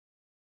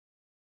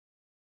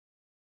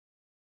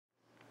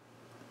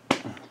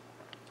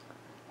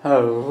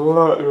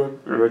Hello,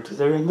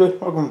 TechSavvvvy.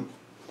 Welcome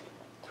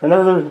to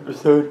another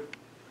episode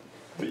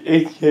of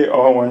the ATI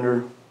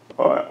All-Wonder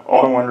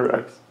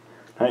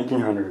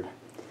X1900.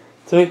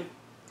 Today,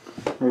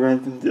 we're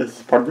going to do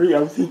this part 3,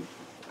 obviously.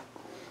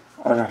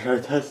 I'm going to try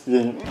to test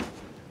the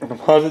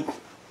composites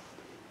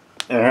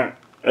and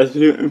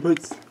SU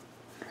inputs,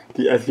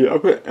 the SU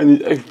output, and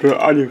the extra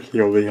audio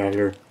cable we have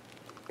here.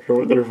 So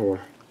what they're for.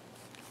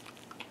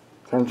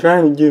 So I'm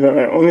trying to do that.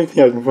 My only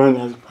thing I can find that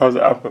has a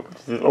composite output, which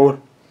is this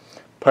old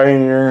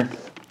Pioneer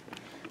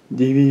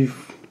DB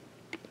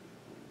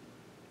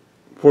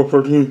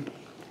 414.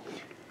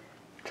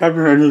 Typing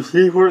a new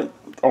CD for it,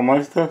 all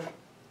my stuff.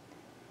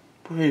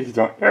 Please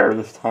don't error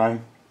this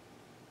time.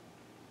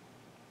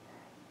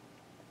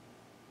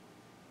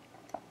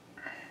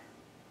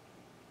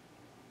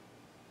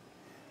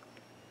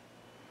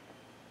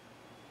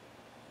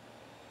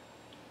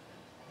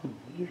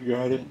 You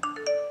got it.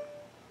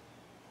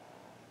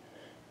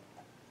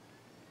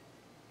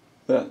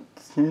 That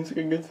seems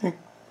like a good thing.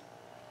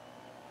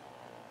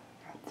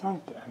 God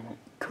damn it.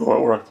 Cool,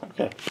 it worked.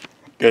 Okay.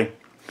 Good.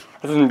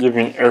 That doesn't give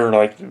me an error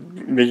like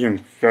making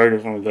failure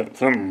or something like that.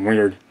 Something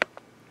weird.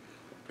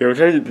 Okay, we'll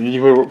try to get the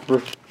DVD work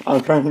first.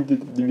 I'm trying to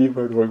get the DVD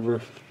part to work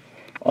first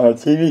on a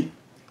TV.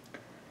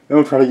 Then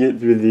we'll try to get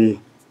through the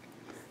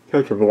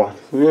character block.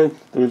 So yeah,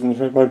 do it in the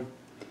tripod.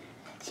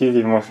 See if it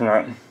even works or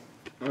not.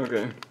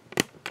 Okay.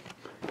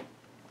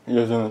 You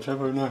guys on the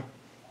tripod now?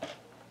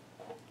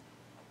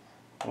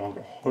 I want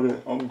to hold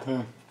it all the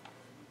time.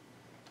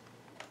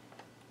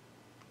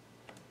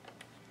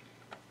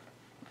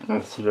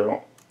 Let's see if I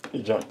don't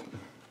eject.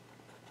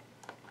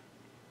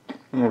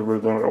 I'm really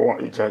don't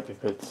want to eject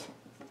if it's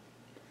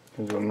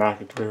because of a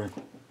Mac, it's weird.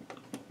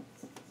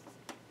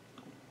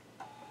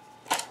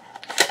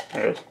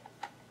 There it is.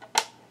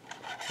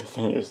 This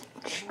thing is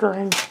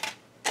strange.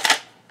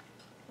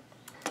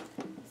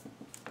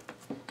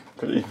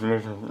 Because each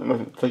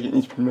permission, it's like it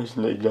needs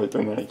permission to eject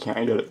and then I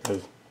can't get it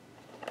because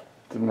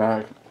the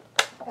Mac,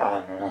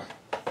 I don't know.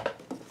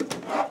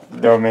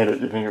 Dell made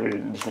it, you think it would be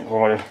decent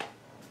quality.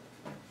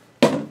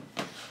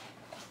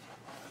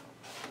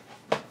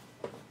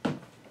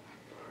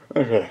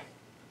 Okay.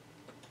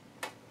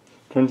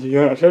 Turn to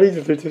you. I tried to use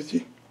the 350.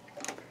 I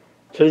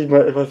tried to use my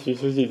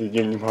 350 to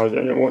get composite.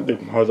 I didn't want the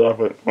composite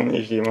output on the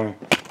HDMI.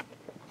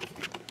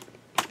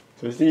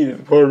 So see the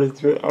port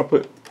of the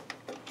output.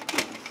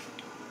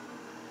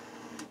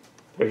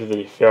 There's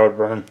the failed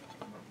burn.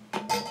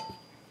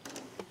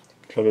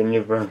 So they need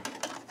to burn.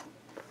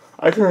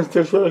 I couldn't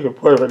still feel like a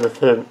port if I just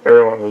said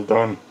everyone was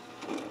done.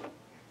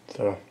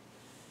 So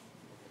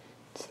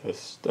it says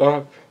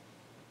stop.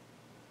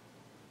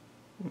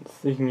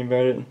 Thinking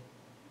about it.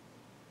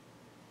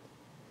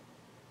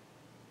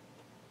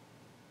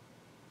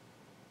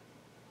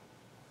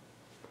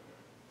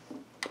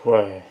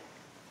 Play.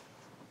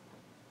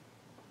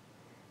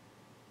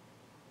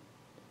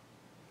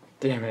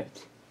 Damn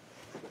it.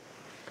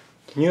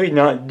 Can you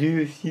not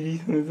do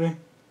CDs on the thing?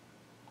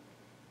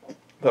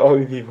 But all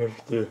you people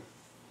have to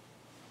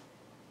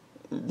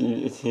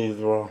do it as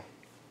well.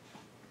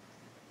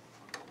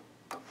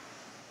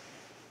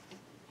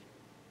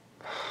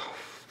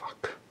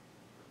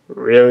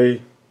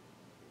 Really?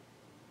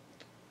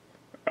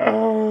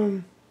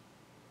 Only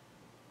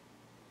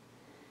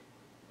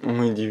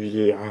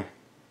DVD, huh?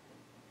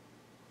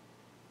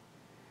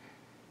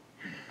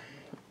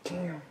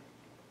 Damn.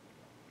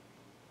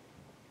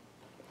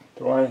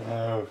 Do I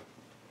have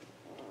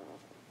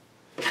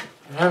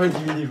a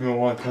DVD from a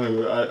long time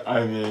ago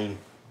I made,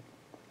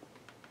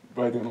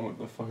 but I don't know what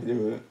the fuck to do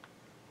with it.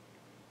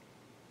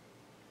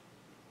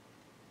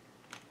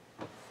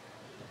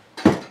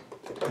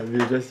 I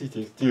mean, just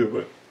these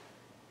too,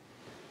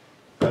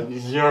 but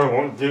zero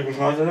won't do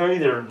composite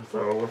either,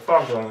 so we're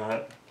fucked on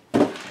that.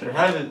 It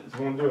has it, it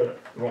won't do it.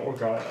 It won't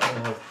work on it. I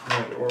don't know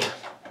if it works.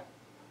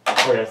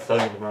 Oh yeah,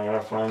 settings, I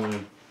gotta find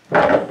and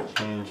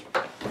change.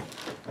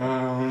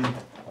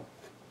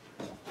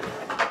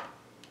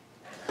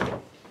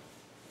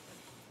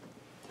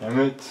 Damn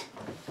it.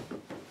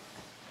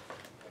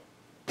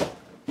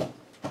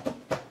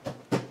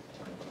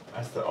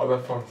 That's the other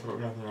fucking work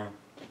nothing on.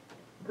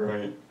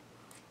 Right.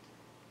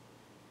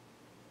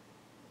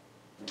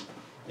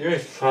 You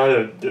guys try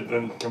to get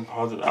the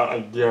composite out,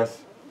 I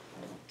guess.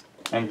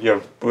 And get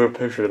a blue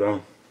picture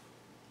though.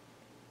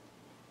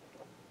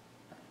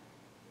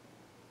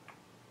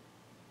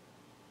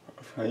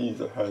 If I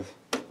use it has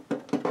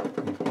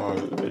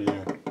composite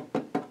video.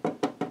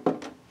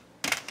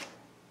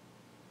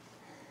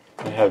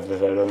 I have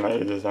this, I don't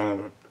know, design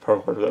of a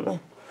proper that thing.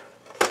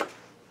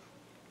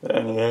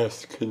 The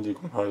NES could do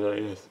composite, I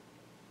guess.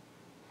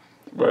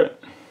 But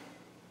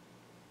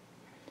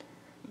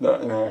I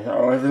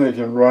don't think it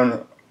can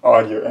run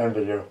audio and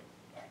video.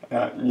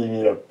 Not need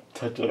me to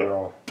touch it at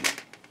all.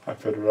 I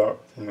figured it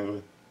out.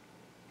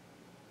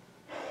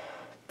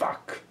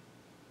 Fuck.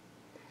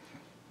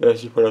 Yeah,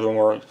 she put a little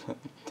more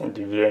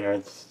DVD in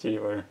it to see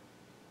where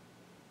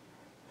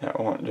that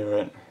won't do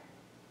it.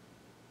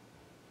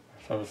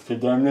 So it's too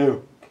damn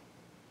new.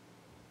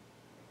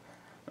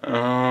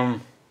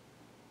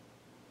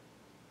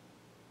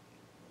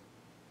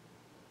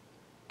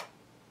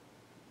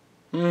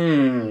 Oh,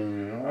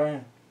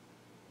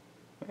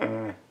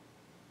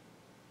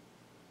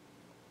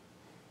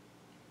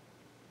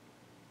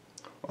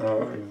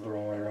 it was the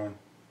wrong way around.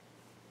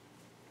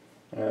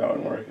 Yeah, that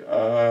wouldn't work.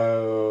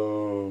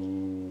 Oh.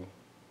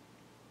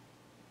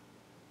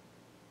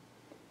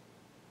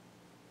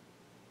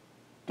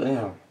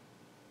 Damn.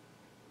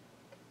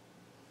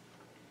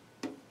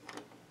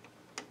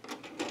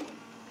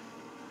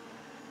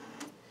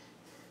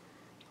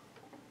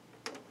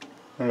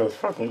 I was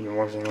fucking even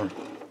worse than that.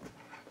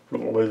 The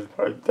laser's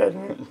probably dead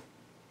in it.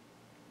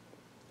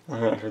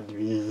 I'm not sure to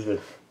be easy.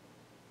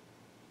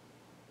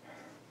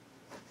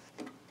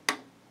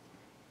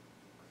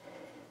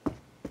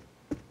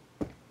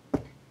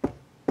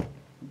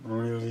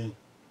 Really?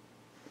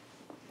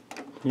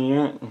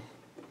 Yeah.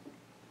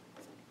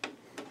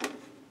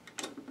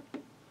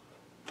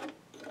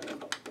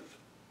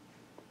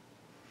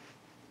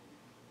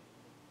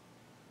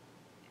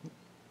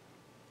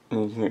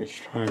 This next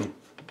trying.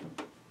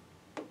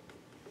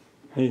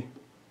 Hey.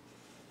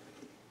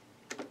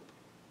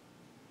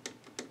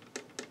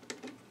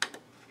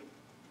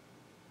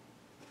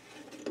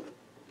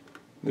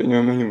 Didn't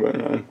have any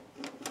button on.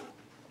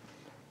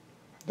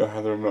 Don't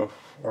have the remote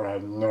for. I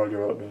have no idea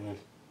what it is.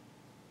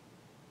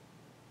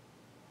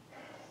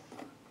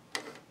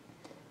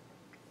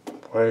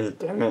 Wait,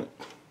 damn it.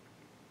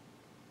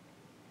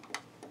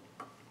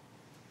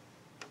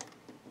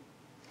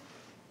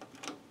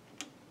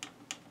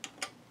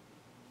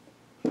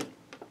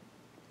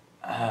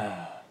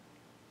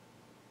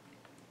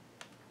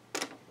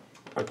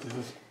 What is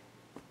this?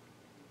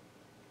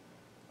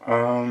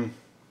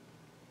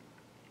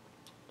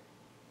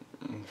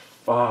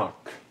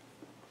 Fuck.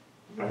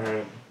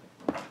 Alright.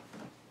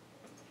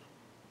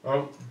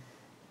 Oh.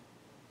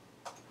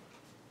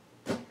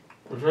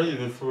 We'll try to use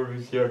this sword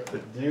to see what I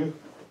could do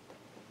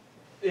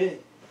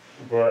it,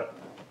 but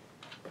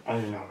I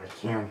don't know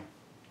if I can.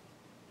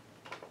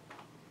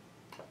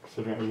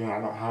 So again, I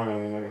don't have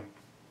anything.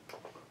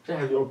 I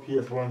have the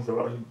OPS one,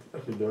 so I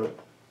could do it.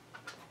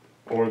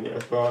 Or the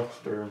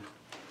Xbox, or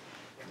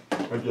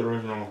like the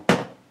original.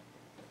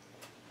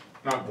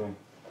 Not them.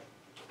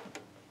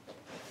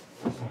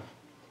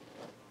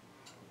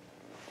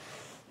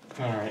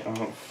 Alright,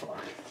 oh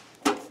fuck.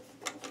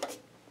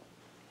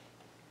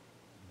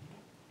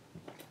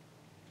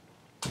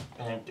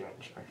 I ain't doing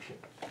jack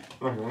shit.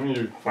 Okay, let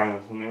me find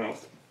something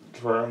else to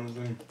try on this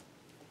thing.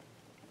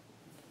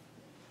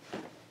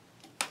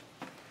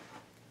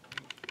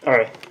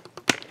 Alright.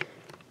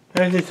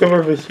 Anything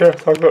similar to this here I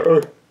talked about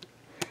earlier.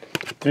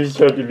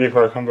 These are GB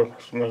for a combo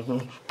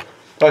customization.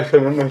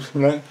 Actually, I'm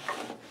mentioning that.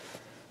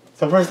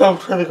 So first I'll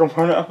try the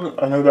component up.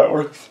 I know that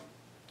works.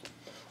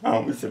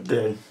 It's a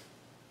dead.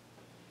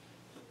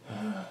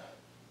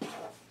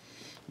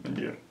 Let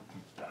me do it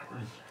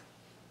backwards.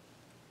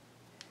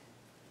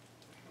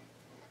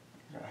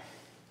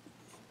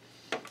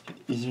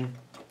 Easier.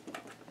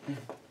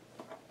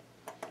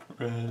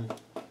 Red.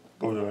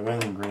 Oh, the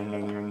red and green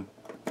doesn't even.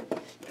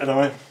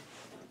 Anyway.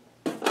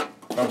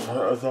 I'll try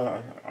it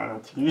on a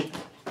TV.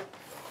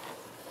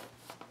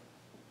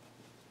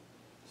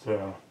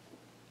 So.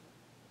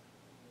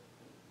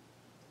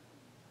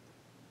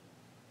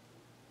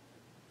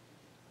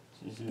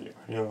 You see the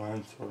audio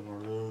line, so more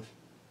of those.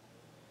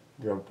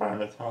 Go by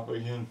the top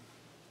again.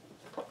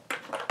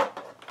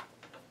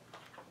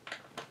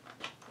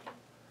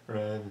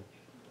 Red.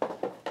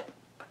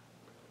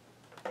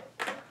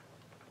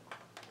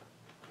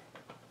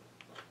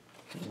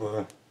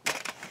 Blue.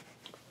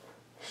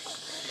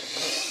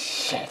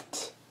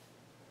 Shit.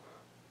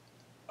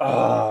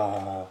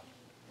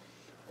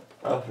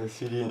 Off the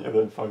CD and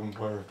then fucking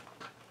player.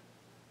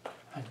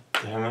 God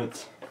damn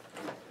it.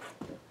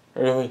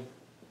 Really?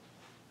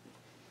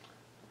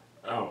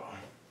 Oh.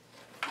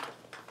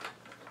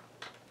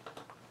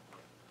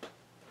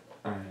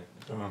 Alright,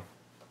 so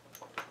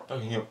I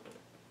can get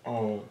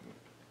all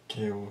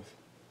cables.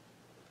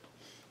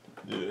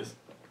 Do this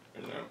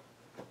right now.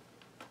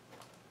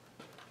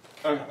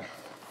 Okay.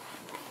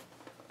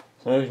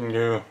 So you can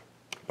go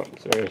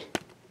upstairs.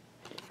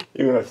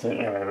 Even if it's an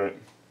error,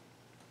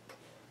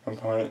 but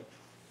component.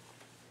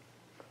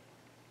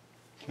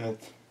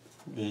 Connect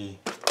the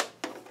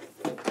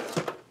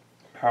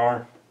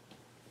power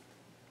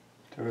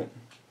to it.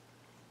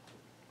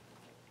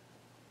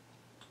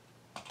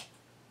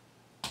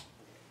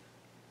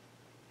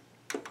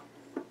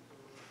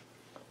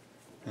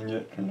 And get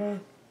it turned on.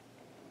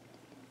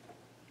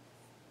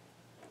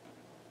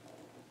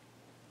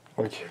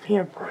 Or give me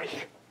a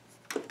break.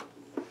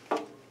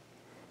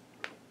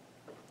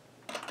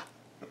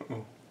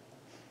 Uh-oh.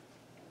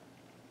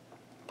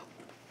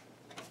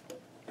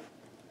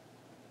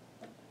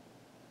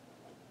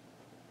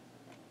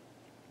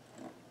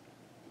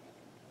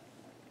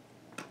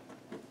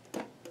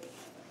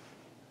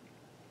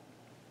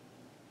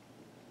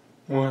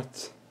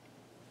 What?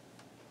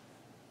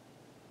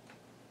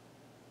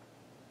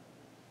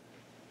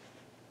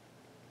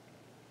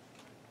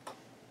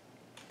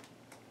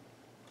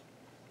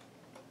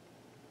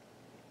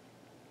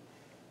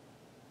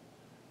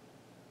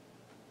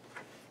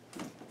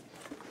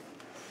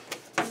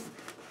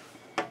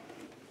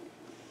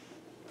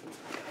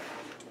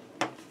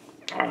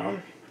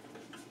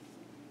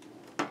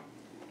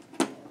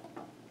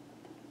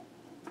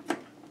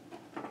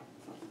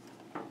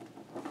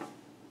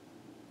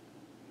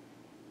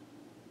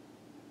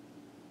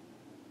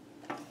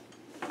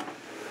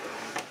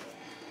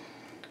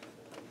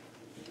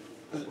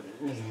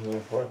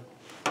 before.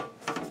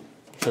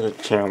 For the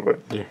channel, but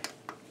yeah.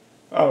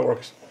 Oh, it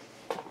works.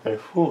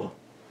 Okay, cool.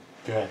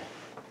 Good.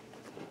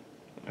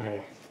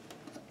 Okay.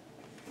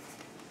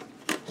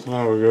 So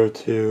now we'll go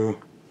to.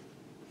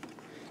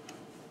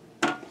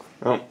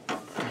 Oh.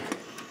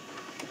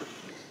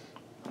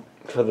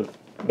 Try the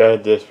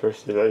bad disc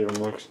first, see how that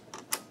even looks.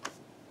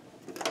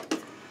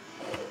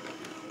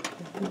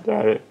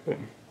 Got it, but.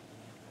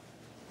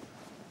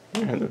 I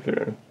had to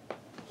figure out.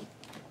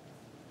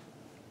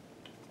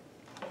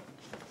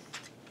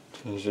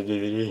 Change the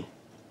DVD.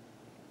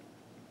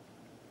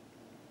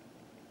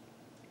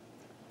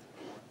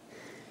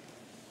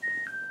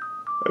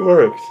 It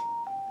works.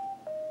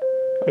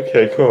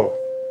 Okay, cool.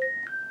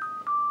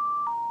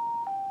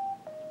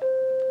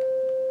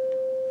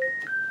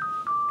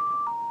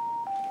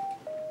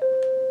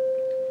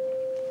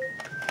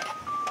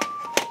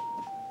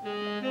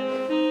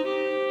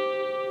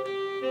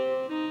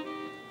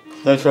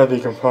 Let's try the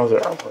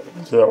composite output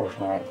and see that works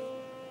fine.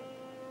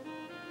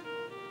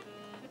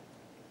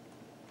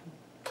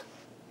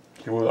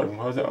 See what the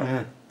composite on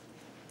here.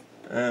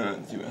 And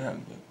let's see what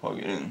happens if I plug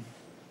it in.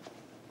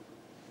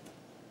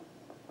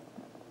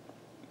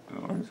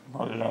 Where's the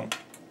composite on?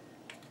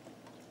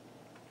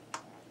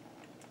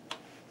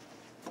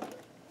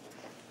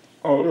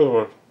 Oh, it will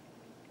work.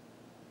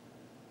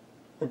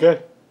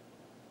 Okay.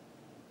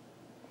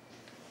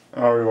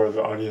 I'll record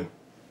the audio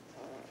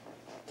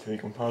to the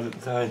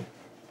composite side.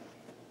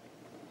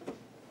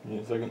 Give me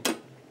a second.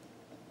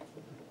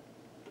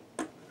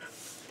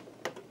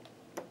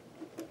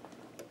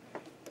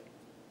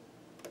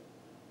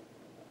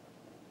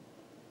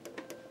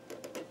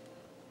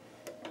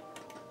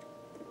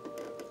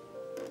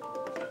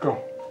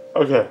 Cool.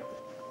 Okay.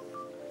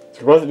 So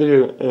composite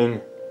video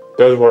in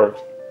does work.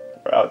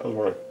 Or out does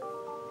work.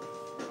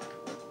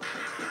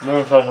 Now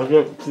if I hook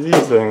up to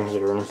these things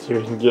here and see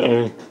if we can get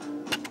any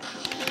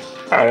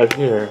out of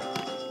here.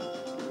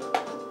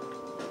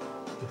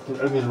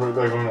 Everything's right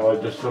back on it,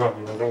 like just shut up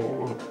and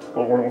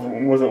what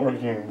wasn't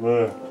working.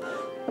 Bleh.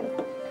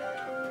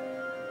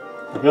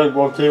 I got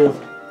walk cable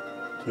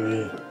to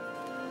the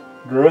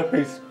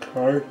graphics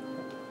card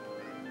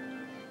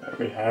that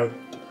we have.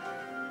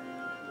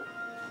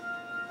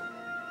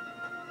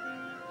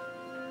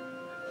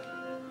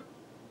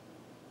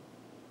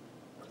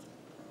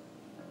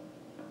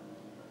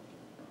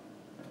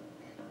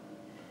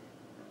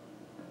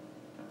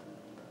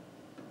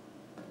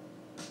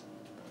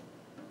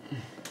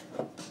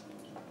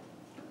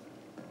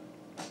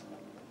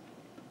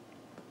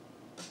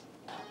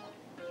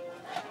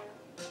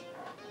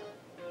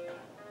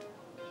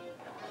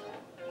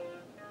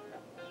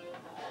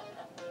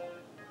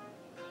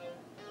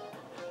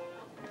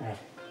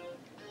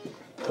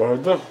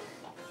 Guarda.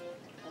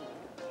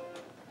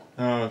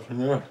 From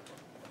there.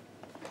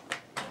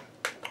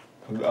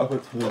 From the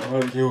output to the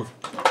composite cables.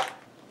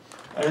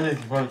 I didn't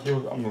think composite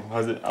cables on the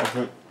composite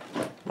output,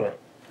 but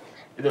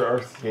either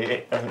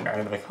RCA, I think I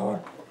know the color.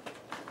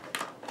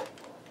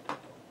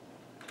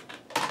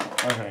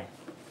 Okay.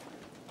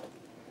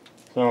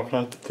 So I'll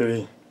connect it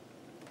to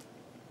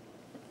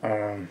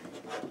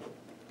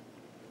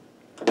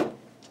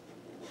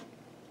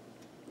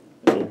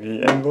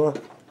the envelope.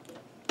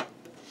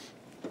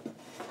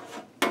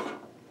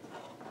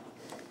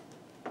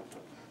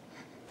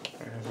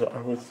 So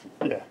I was,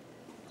 yeah.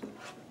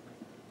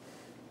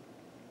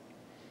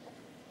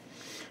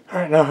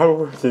 Alright, now how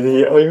over to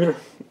the elevator.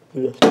 To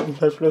the extension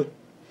test for this.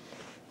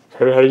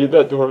 Show you how to get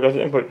that to work as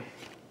input.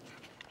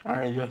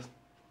 Alright, guys.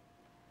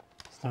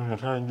 So I'm gonna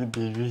try and get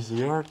the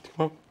VCR to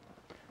come up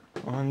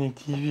on the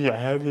TV. I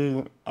have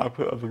the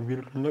output of the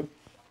computer turned up.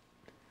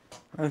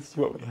 Let's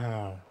see what we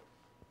have.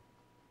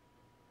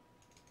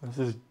 This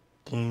is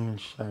game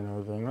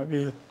channel thing. Might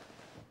be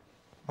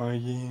my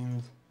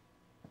games,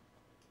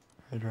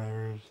 my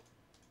drivers.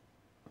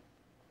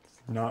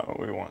 It's not what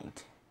we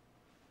want.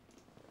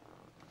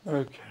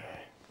 Okay.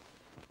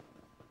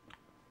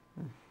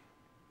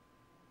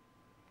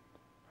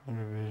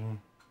 Vision.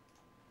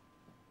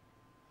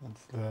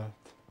 That's that.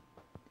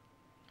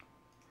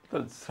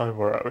 That's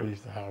sideboard that we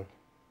used to have.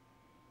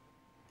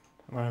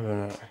 That might have been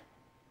it.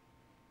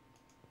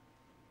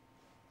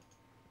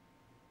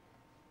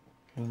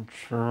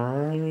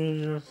 Control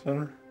media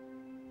center.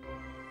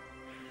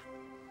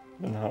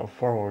 Don't know how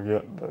far we'll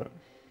get, but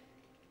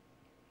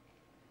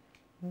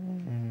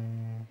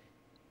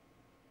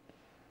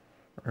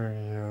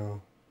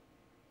radio.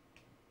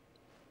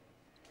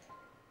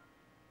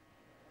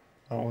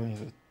 That one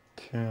needs a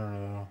tuner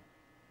though.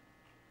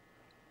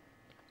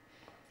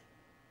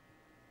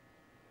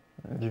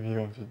 DV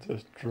wants to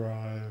just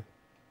drive.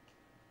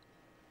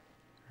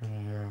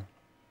 Radio.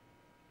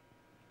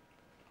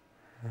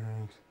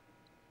 Thanks.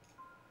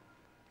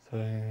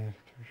 Settings,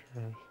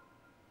 pictures.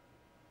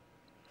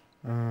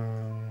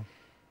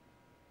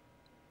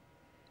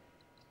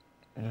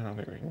 Yeah, I don't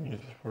think we can use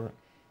this for it.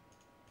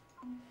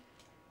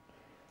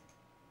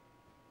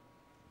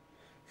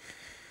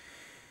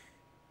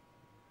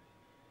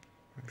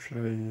 What should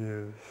I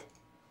use?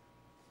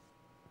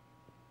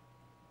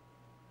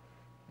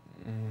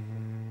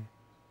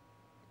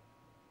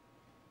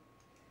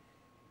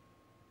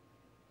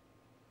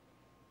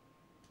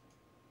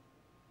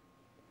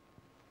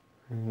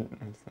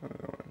 That's not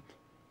the one.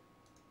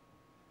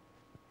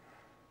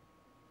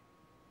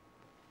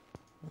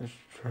 Let's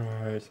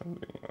try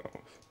something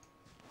else.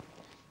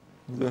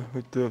 Is that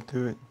hooked up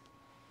to it?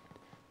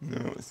 No,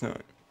 it's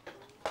not.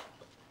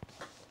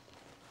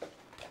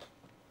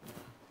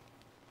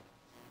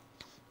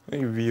 I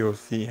think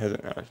VOC has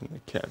an option to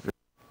capture.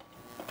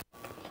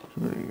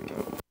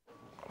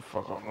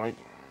 Fuck off, Mike.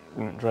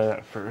 I'm gonna try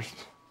that first.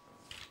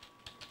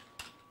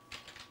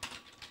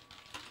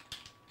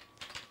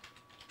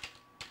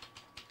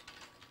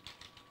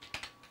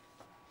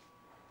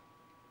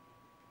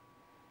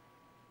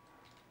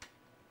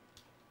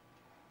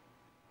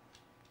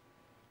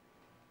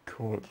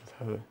 Cool, it just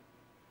had a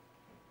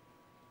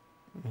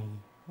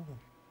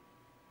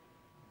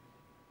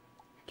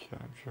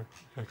capture.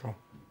 Okay, cool.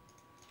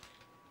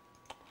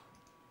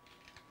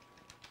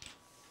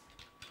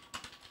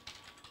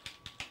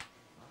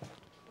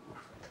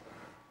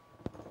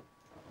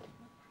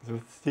 So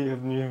let's see if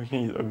we can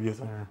use OBS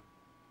on here.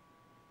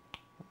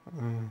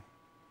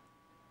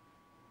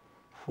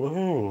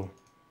 Whoa!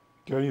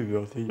 Got you,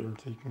 VLC, you're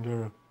taking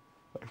care of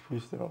like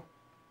freestyle.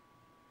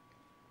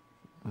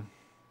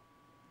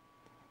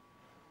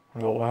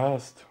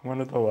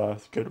 One of the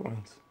last good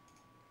ones.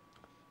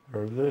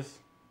 Or this,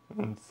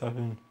 and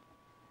 7,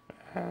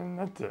 and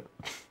that's it.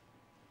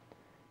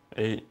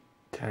 8,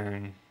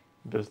 10,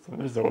 this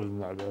wasn't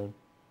that bad.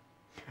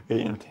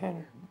 8 and 10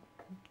 are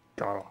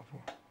god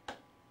awful.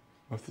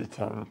 What's the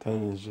 10?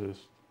 10 is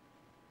just,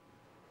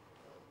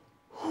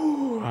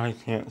 I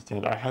can't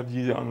stand it. I have to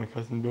use it on my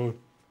custom build,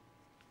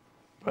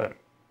 but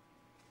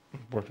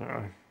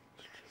unfortunately,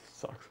 it just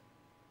sucks.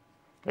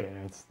 But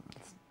yeah, it's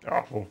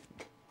awful.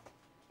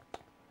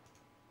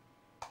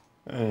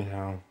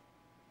 Anyhow.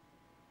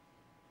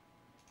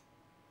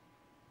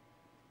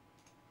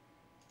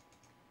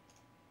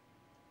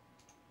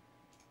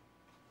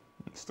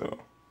 Still.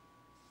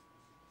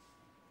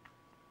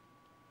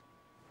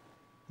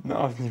 Not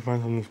often you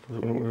find something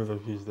special when a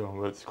piece though,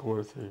 but it's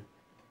cool to see.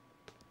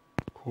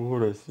 Cool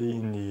to see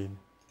indeed.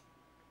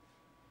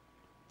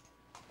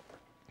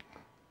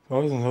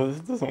 So this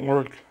doesn't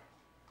work.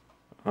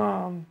 I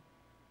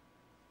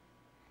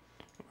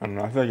don't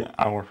know, I feel like an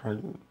hour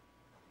trying to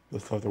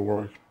this stuff to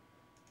work.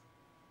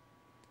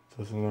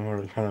 So some of them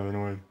are kind of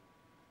annoying.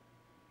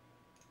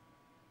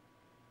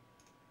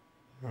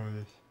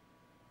 This.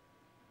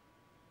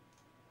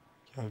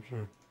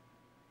 Capture.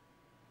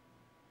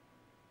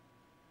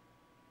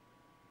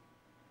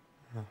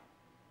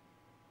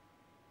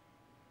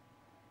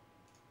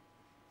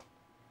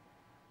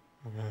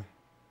 Okay.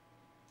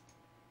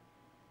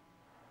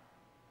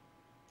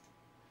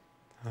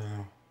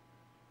 Now.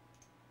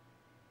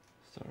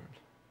 Start.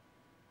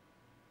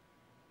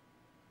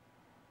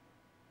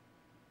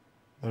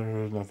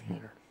 There's nothing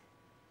here.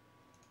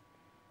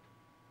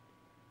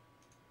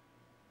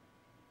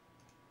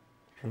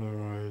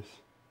 Otherwise,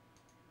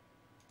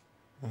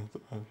 that's the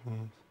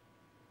options.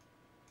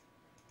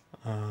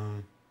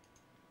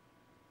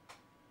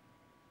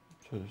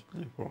 Just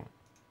default.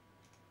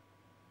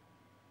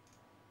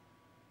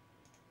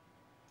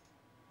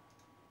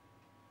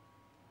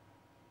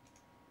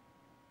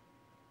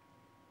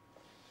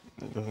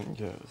 It doesn't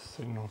get a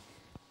signal.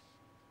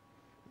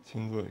 It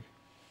seems like.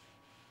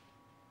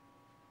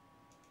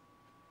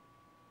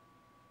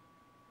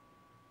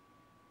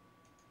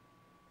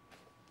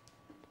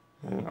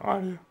 And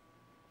audio.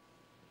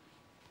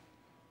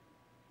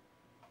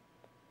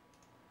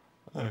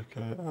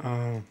 Okay,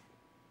 alright.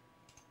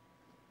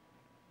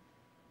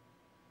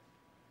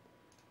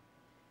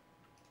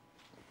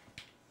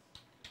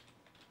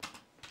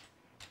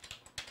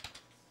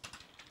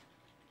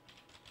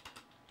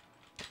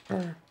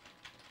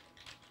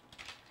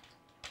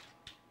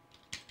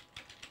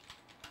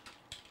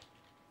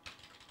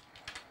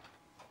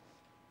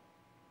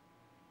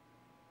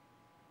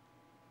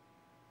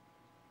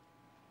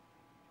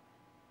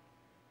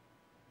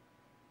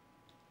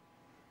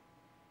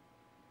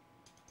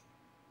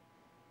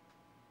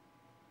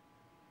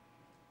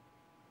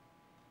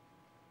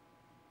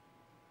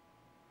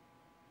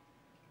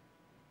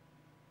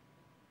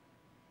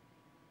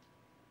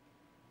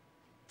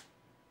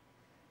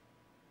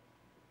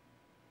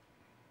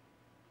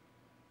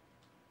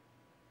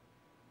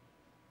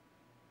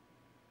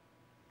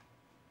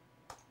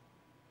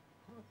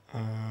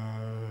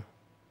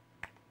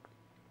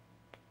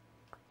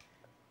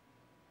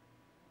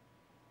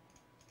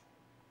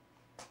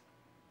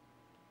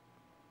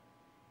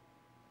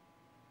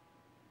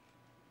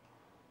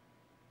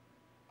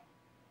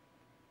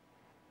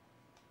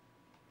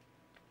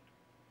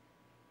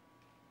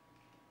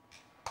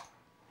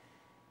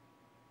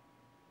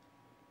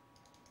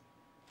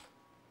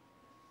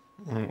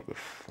 I don't know what the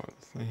fuck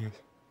this thing is.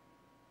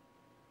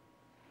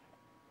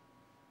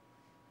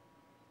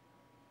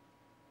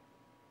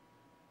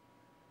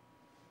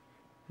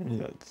 I need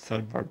that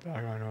sidebar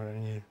back, I know what I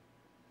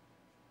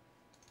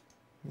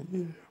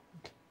need.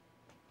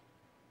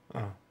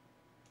 Oh.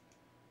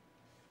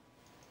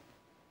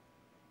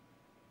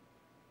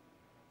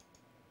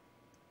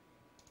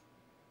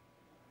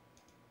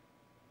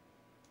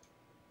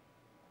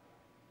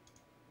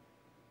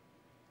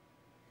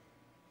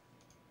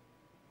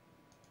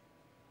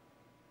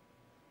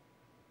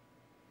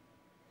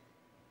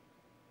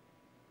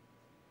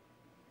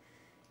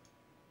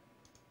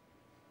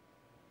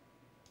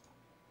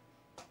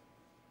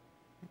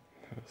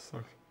 That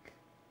sucks.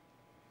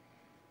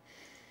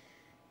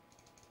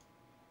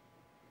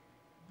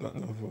 That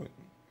knows what.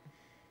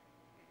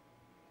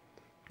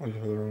 I just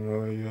don't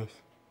know, I guess.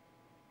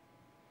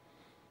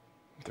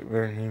 The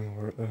very name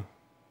for it though.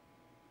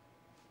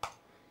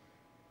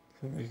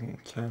 So they can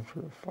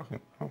capture the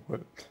fucking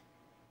output.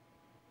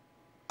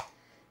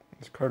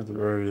 These cards are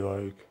very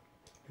like,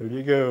 here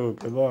you go,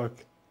 good luck.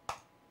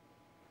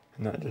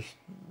 And not just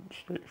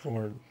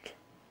straightforward.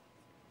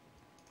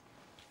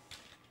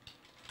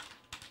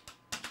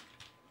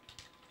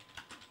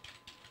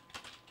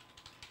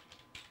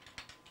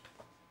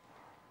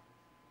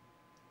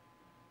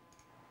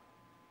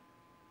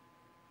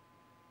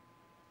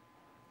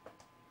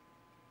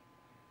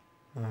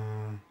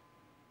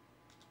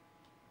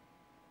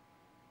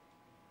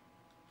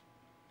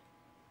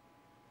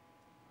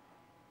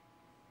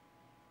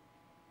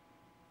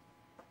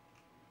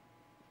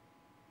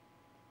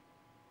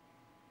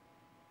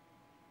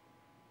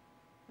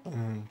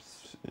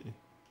 Let's see.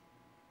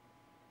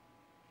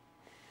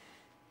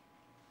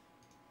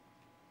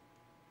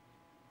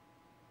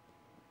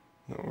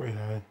 No, we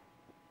had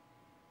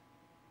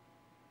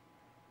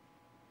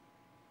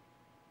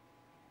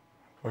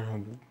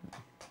 500.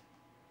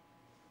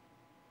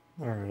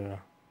 Oh yeah.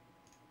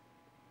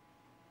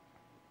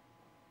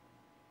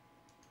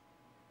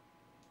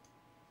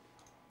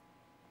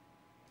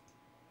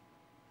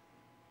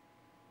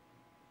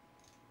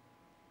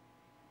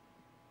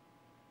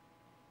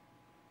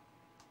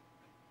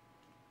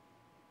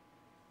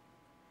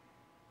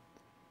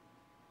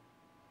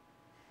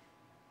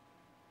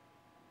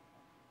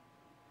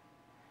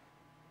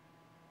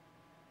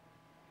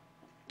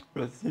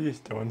 But see this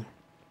one.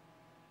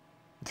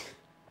 I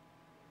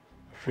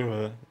feel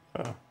it.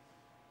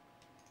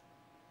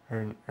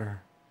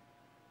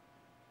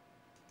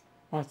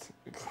 What?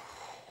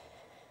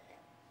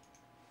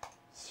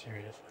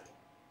 Seriously.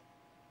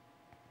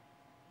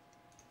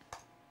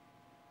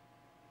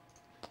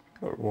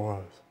 It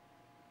was.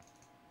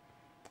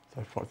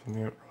 I fucked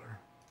me up earlier.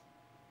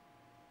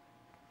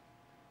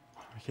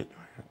 I keep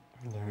doing it.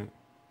 I'm doing it.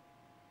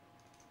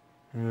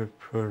 I'm gonna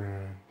put it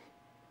in.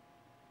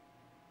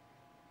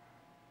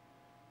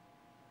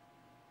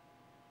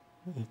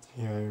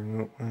 ATI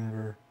remote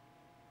monitor.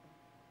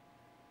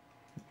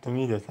 The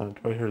media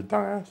center right here,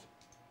 dumbass.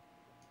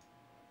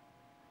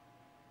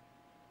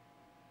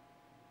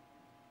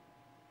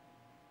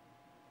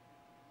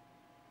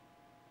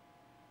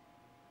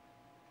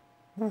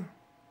 Huh.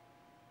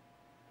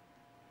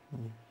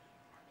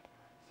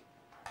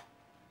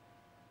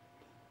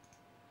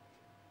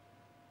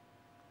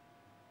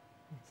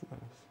 What's this?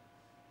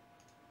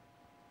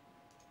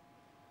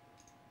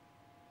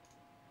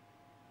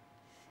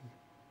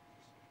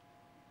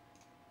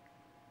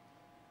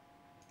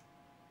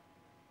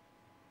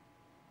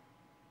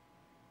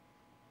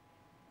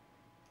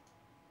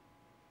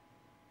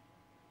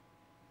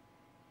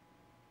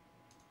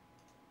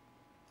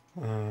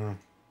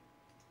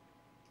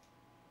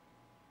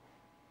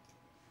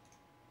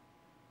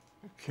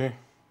 Okay.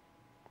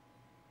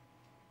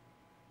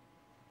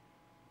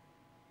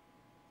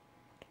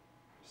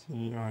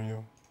 CD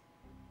audio.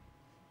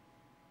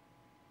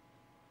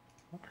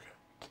 Okay.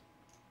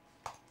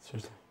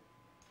 Seriously.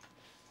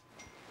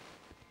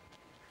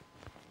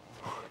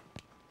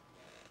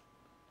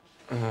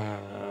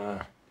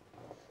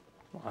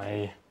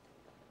 Why?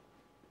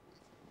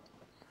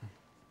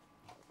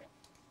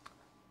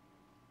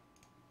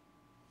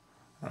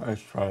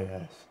 Let's try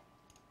this.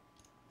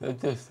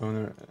 This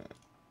one,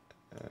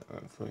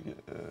 looks like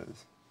it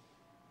is.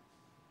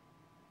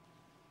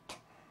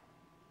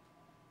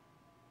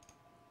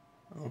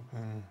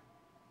 Open.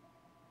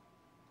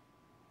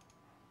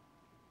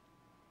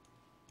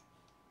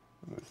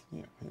 Let's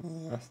see.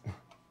 Yes.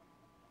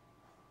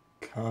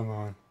 Come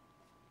on.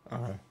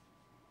 Okay.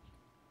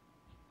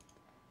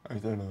 I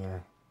did it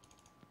there.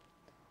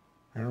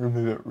 I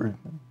remove it,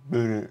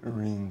 reboot it,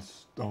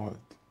 reinstall it.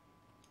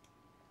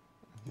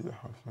 Do the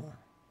house now.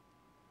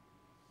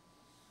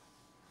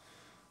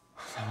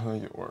 I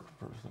think it worked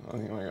first. I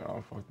think I got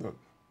all fucked up.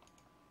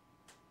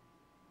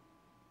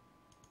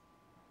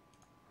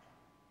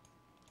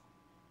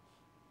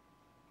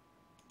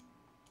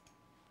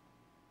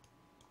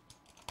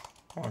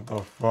 What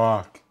the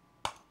fuck?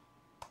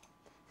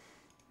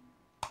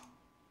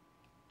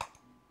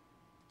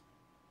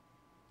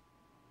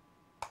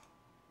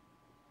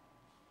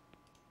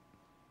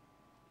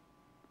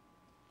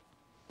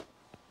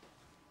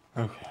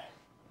 Okay.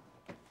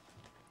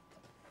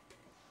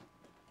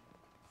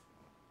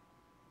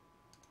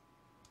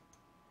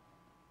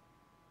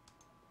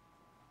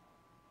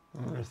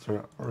 I'm gonna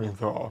start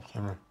reinstall off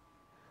camera.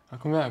 I'll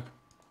come back.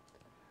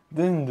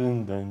 Dun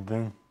dun dun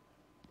dun.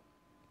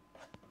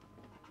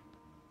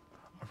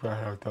 I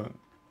forgot how it's done.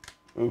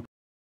 Oops.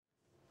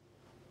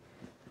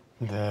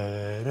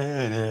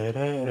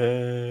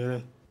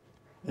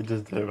 It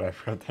just did, but I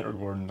forgot that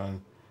recording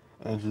done.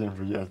 And I just didn't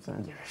forget to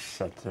give a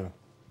shit too.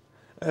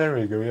 There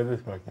we go, we have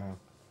this back now.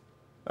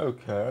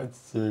 Okay, let's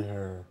see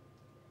here.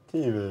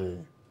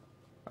 TV.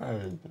 I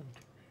don't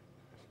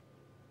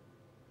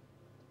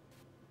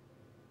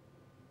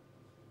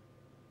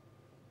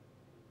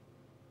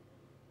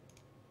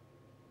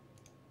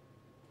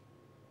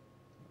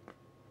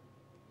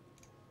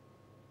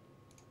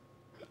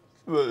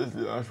But it's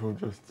the actual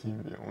just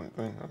TV only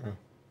thing. Okay.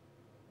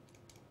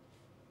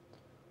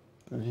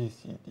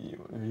 VCD,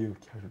 video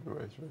capture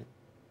device, right? It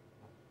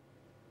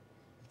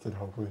said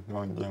hopefully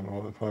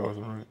non-GMO, that probably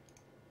wasn't right.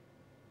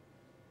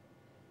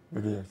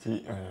 Video,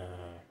 see,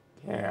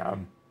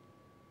 damn.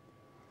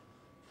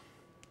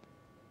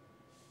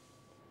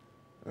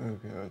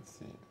 Okay, let's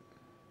see.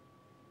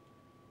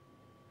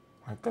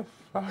 What the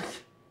fuck?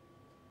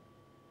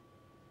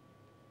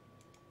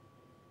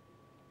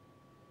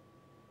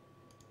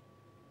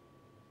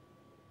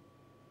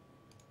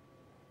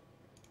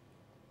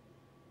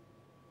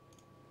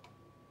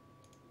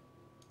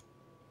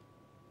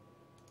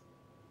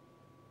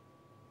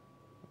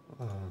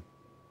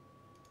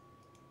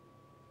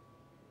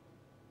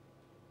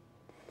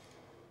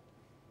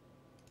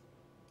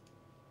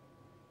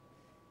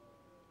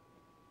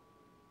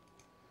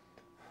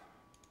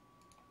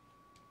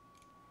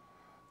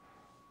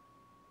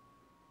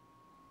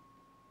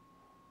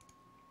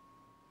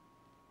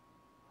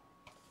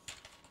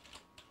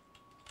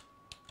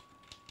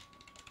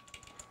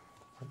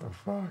 What the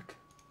fuck?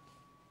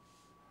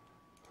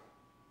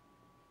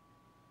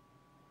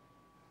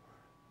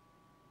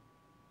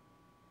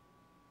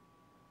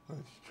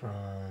 Let's try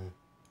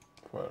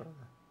whatever.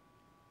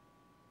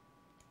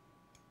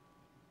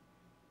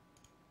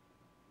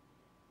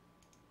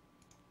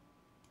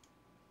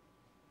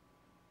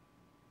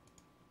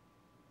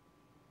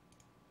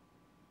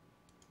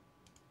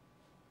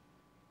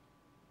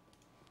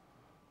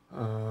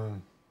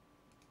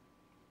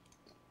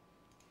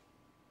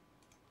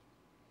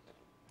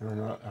 You're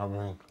not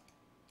helping.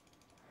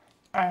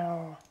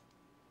 Ow.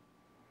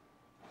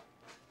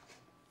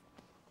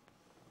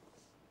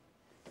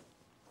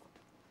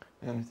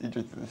 And it's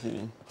easier to the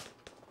city.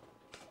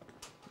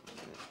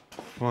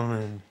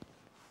 Fine.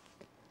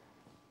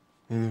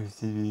 Maybe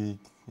TV,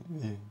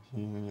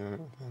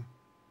 everything.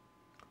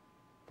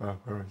 But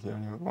of course, yeah,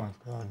 you launch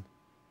pad.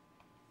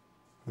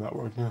 That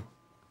works now.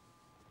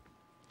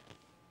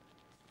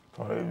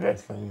 Probably the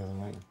best thing of the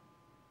night.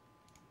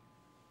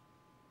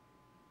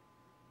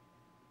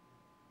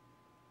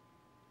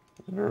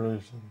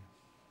 Iteration.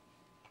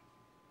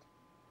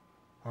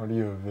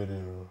 Audio,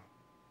 video.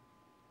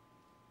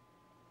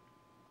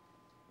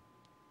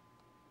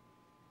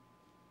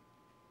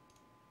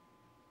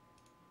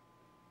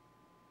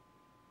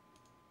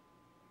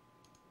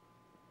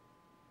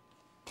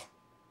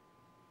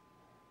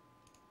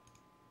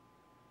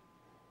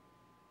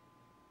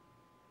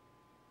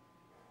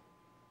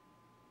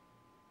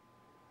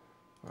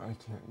 I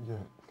can't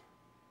get.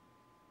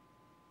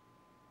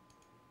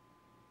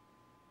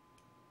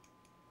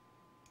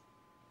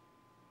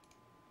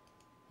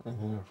 I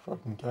need a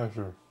fucking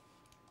capture.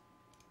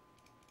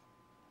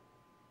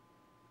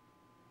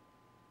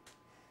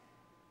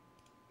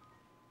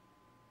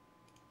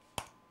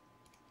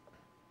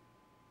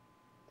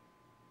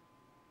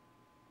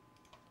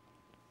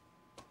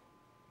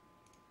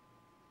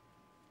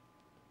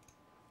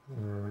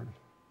 Alright.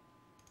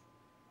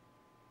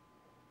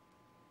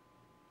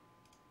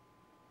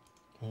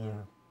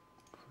 Here.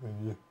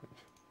 Preview.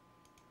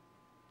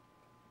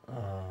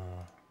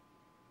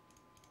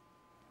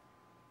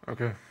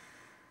 Okay.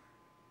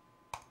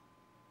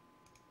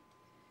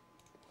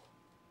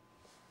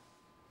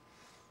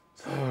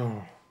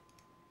 So.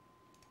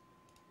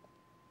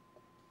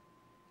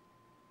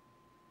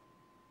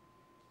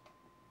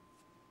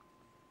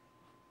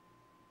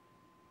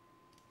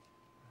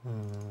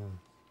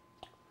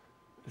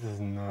 This is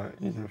not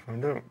easy to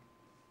find out.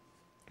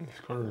 These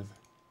cards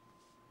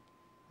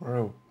are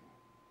a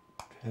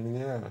pain in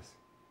the ass.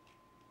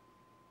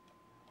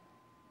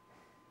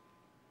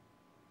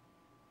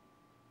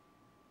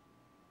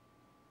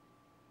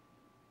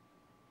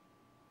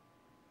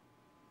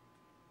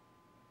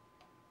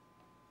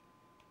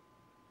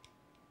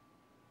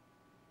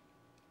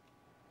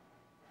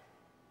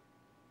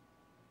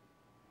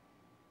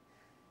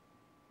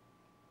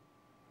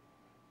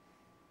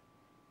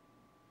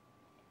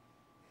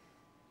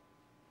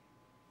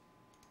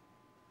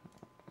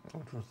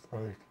 Which was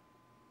like,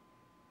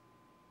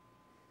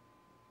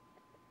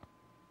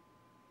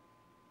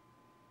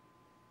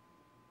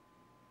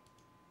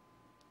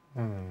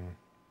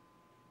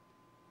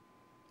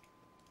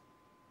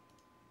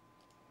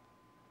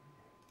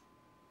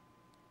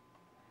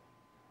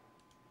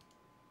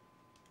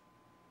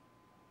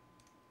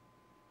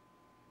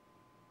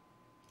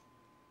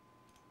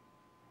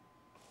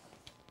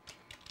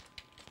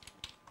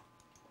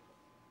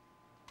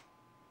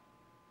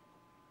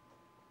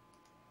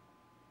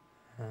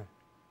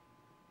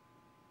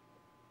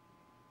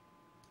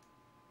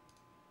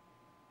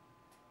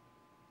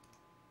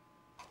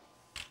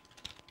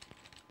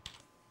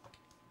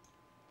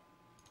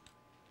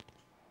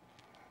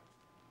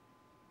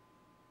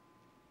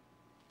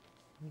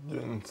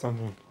 getting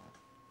something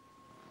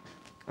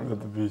out of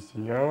the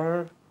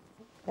VCR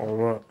or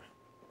what?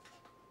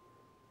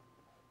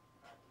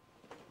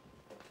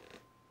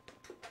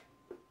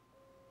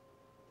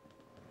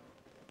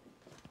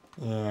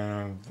 Yeah,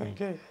 I don't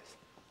think it is.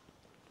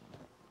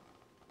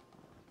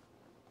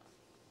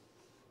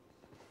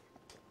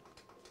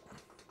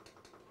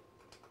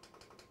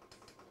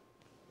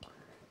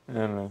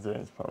 And I say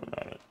it's probably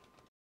not it.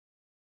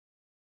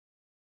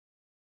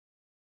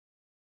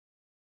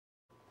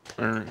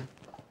 Alright.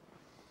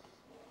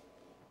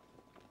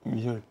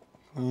 We are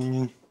playing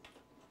in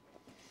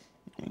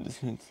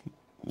this is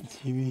the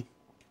TV.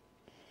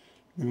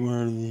 We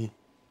were the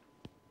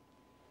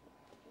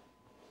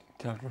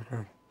capture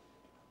card.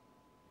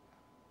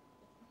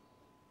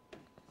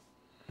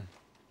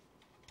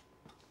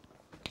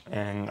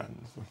 And not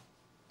this one.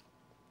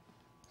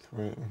 So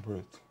wait,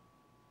 input.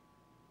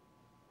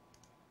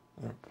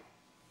 Yep.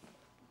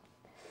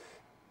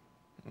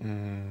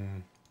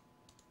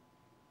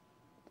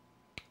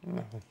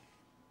 Nothing.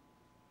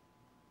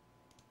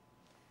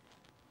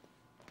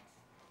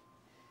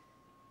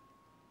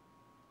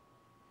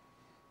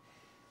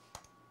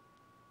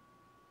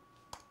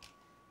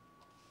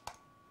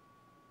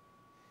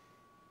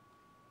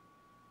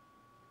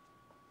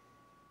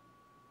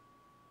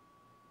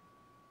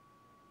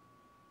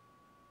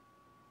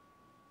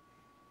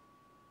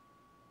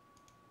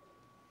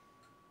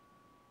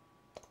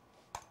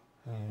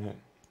 Alright.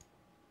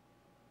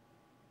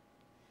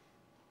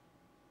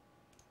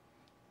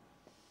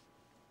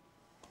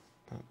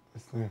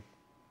 This thing.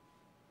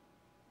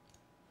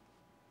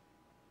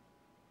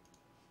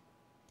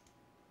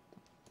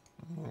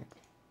 Nope.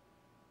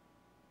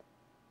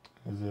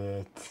 Is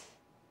it?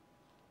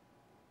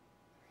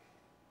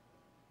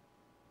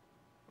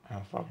 I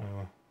don't fucking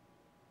know.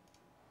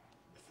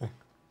 This thing.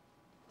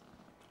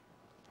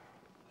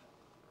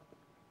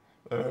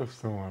 That looks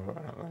similar, but I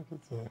don't think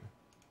it's it.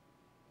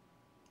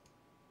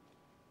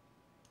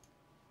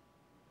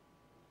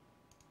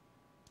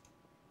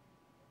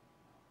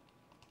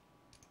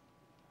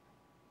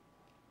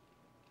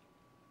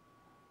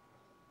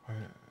 Wait,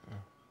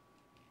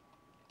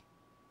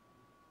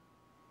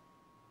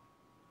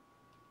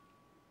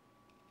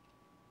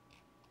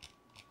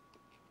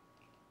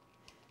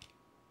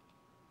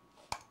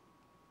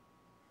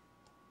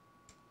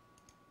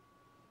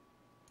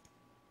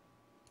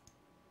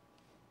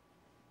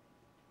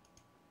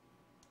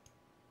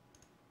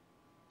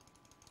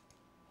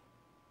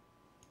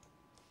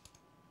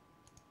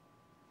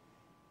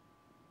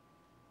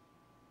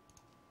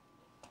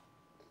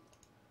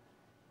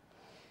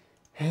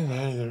 hey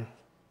there.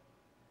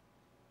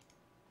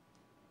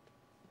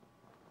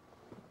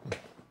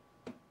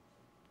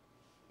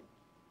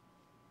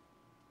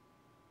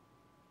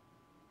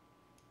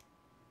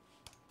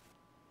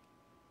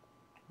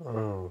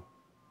 Oh.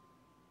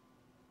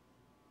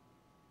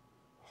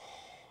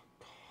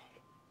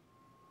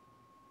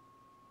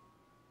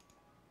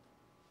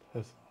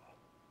 Piss off.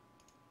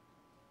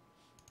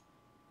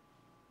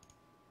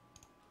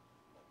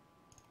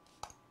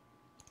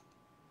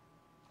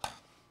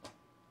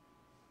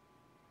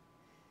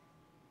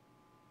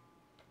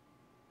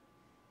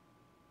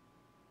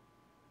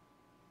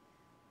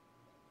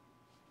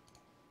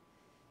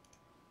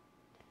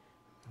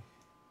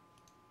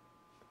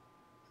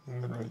 I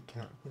literally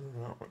can't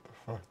figure out what the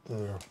fuck to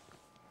do.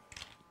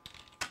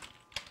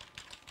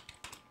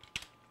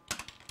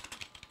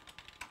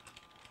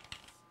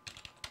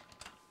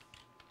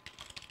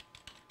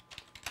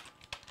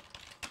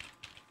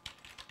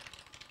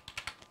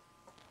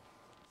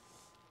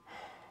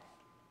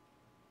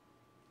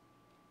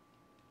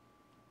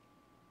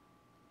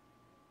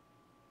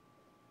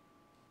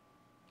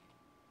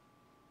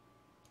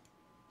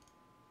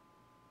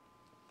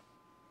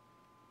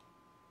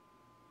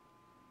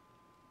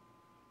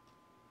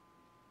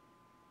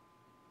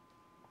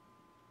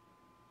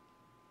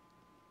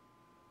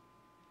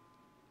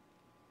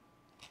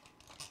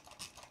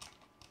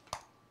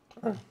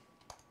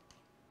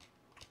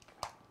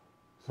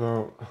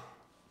 So,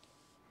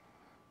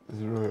 this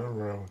is really a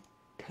real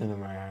pain in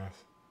my ass.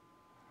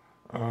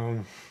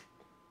 I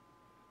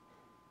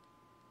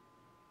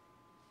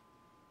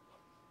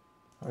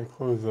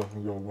close up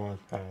and go launch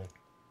pad.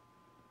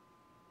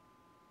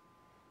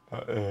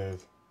 That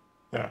is,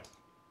 yes.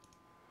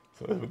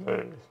 So that's what that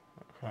is.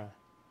 Okay.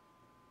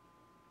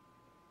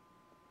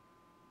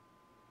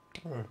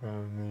 Okay,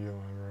 media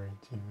library,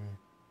 TV.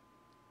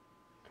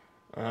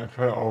 And I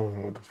try to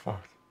open what the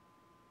fuck.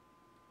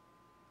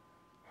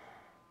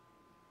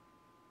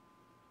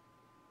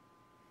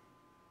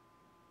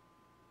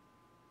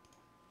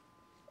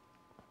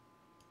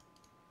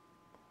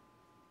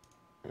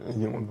 And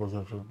you get one of those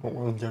capture, but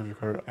one capture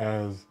card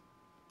as,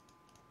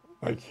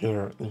 like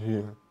here,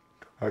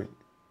 like,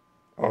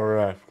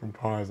 RF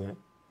composite,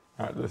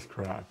 not this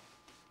crap.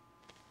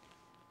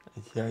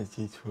 ATI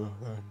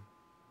 1200.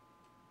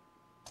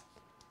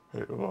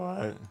 Wait,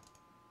 what?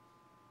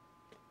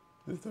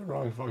 This is the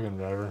wrong fucking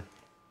driver.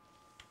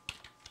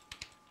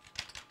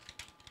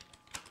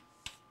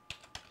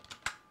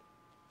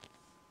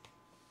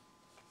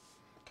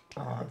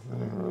 Oh, this is the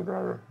name of the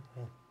driver.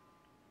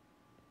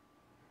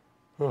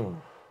 Oh.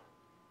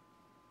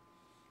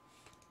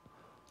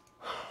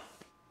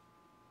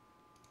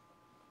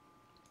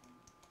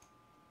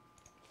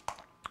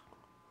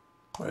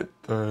 What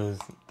does,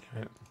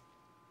 damn it,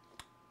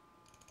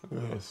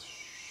 this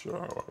show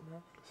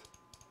about?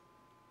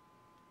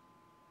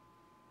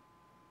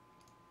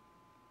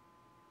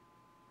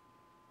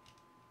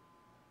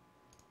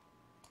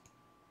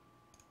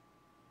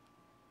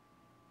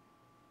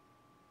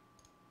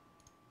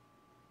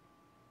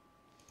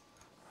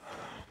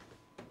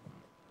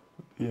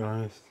 be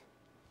honest,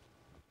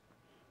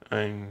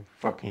 I'm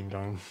fucking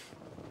done.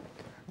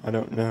 I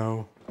don't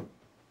know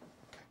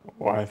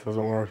why it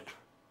doesn't work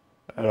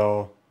at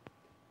all.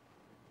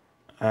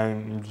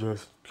 I'm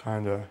just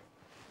kinda,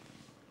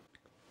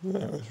 yeah,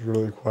 it was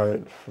really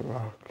quiet for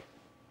rock.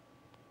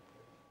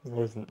 It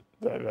wasn't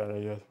that bad,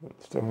 I guess,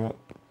 but still not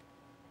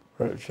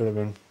where it should have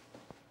been.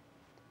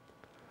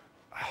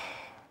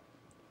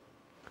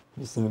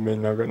 Just in the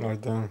main knob got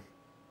knocked down.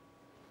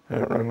 I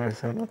don't run my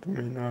sound off the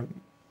main knob.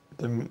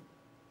 Didn't.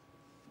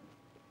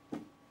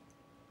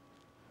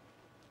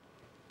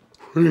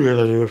 Pretty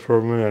good idea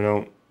for me, I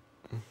don't.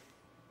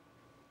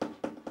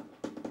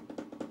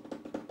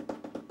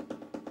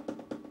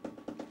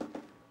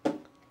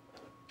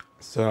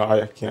 So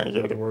I can't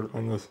get the word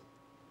on this.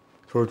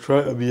 So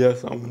try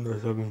OBS on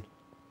Windows 7.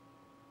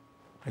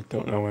 I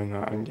don't know why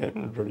not. I'm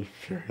getting pretty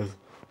furious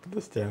with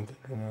this damn thing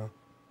right now.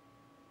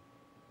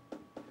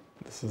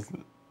 This is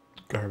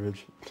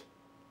garbage.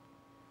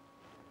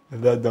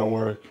 If that don't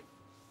work,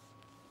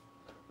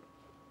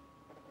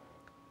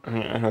 I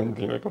mean, I don't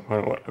think my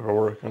component will ever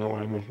work. I don't know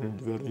why I'm making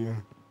to do that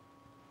again.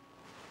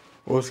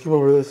 Well, let's skip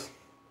over this.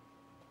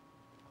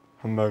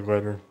 I'm back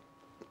later.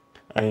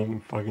 I am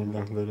fucking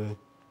done for the day.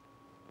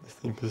 This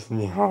thing pissed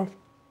me off.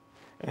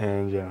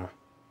 And yeah.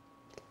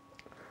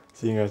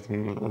 See you guys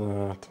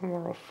tomorrow.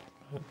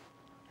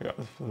 I got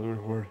this for the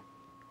record.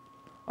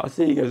 I'll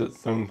see you guys at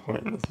some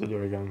point in this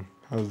video again.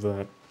 How's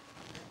that?